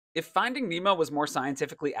If Finding Nemo was more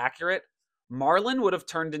scientifically accurate, Marlin would have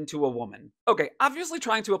turned into a woman. Okay, obviously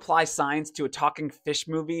trying to apply science to a talking fish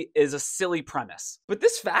movie is a silly premise, but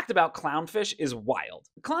this fact about clownfish is wild.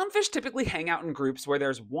 Clownfish typically hang out in groups where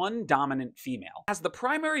there's one dominant female. As the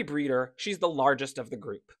primary breeder, she's the largest of the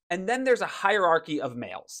group. And then there's a hierarchy of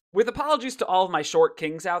males. With apologies to all of my short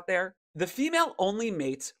kings out there, the female only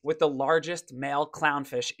mates with the largest male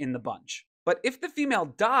clownfish in the bunch. But if the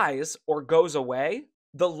female dies or goes away,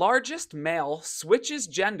 the largest male switches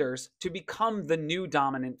genders to become the new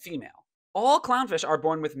dominant female. All clownfish are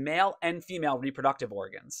born with male and female reproductive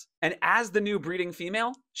organs. And as the new breeding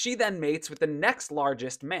female, she then mates with the next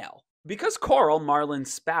largest male. Because Coral,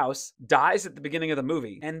 Marlin's spouse, dies at the beginning of the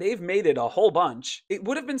movie, and they've mated a whole bunch, it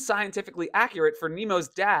would have been scientifically accurate for Nemo's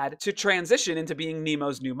dad to transition into being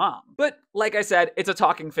Nemo's new mom. But like I said, it's a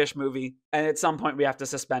talking fish movie, and at some point we have to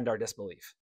suspend our disbelief.